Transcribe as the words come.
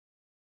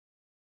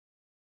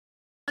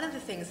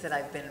things that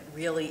I've been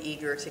really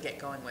eager to get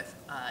going with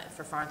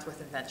for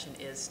Farnsworth Invention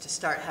is to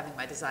start having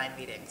my design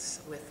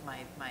meetings with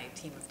my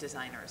team of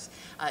designers.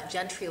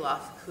 Jen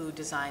Treeloff, who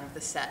designed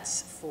the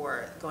sets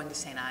for Going to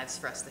St. Ives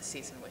for us this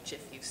season, which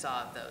if you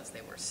saw those,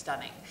 they were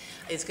stunning,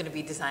 is going to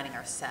be designing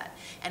our set.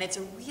 And it's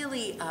a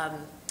really,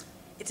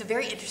 it's a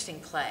very interesting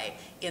play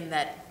in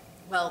that,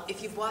 well,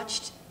 if you've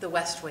watched The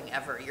West Wing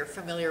ever, you're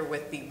familiar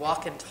with the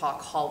walk and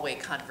talk hallway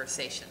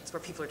conversations where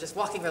people are just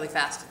walking really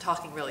fast and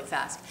talking really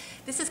fast.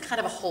 This is kind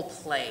of a whole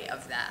play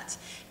of that.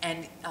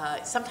 And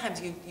sometimes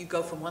you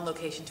go from one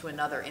location to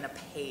another in a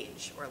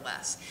page or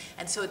less.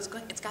 And so it's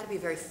got to be a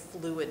very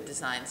fluid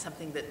design,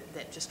 something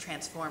that just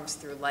transforms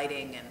through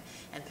lighting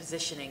and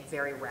positioning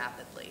very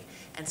rapidly.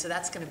 And so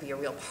that's going to be a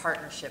real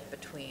partnership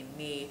between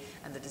me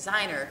and the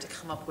designer to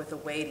come up with a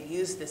way to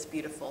use this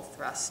beautiful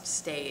thrust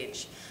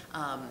stage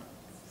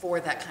for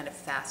that kind of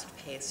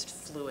fast-paced,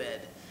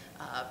 fluid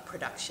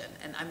production.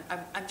 And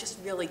I'm just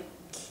really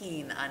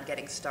keen on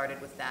getting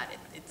started with that.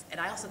 And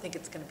I also think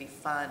it's going to be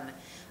fun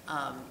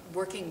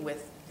working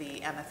with the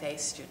MFA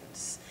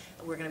students.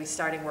 We're going to be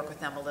starting work with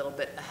them a little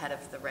bit ahead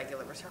of the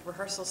regular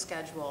rehearsal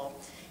schedule.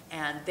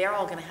 And they're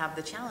all going to have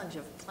the challenge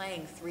of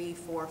playing 3,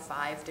 4,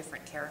 5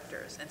 different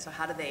characters. And so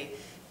how do they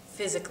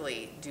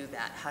physically do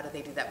that? How do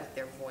they do that with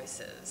their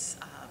voices?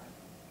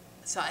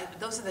 So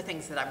those are the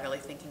things that I'm really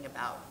thinking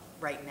about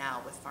right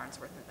now with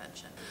Farnsworth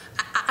Invention.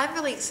 I'm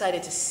really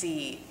excited to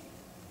see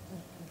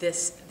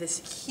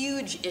this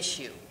huge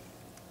issue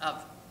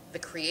of the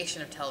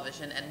creation of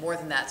television, and more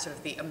than that, sort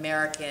of the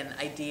American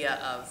idea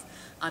of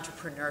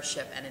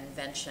entrepreneurship and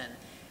invention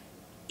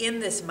in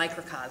this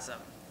microcosm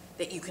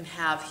that you can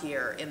have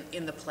here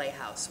in the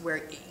Playhouse,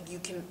 where you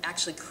can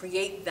actually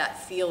create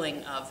that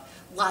feeling of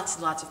lots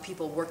and lots of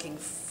people working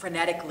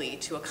frenetically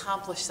to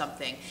accomplish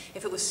something.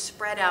 If it was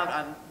spread out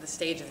on the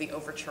stage of the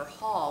Overture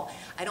Hall,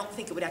 I don't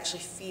think it would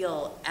actually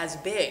feel as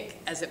big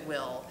as it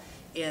will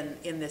in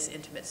this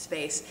intimate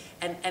space.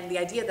 And the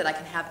idea that I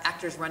can have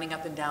actors running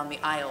up and down the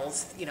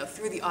aisles, you know,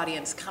 through the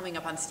audience, coming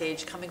up on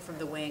stage, coming from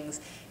the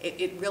wings,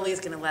 it really is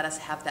going to let us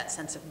have that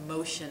sense of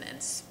motion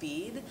and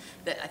speed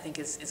that I think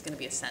is going to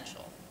be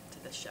essential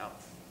to this show.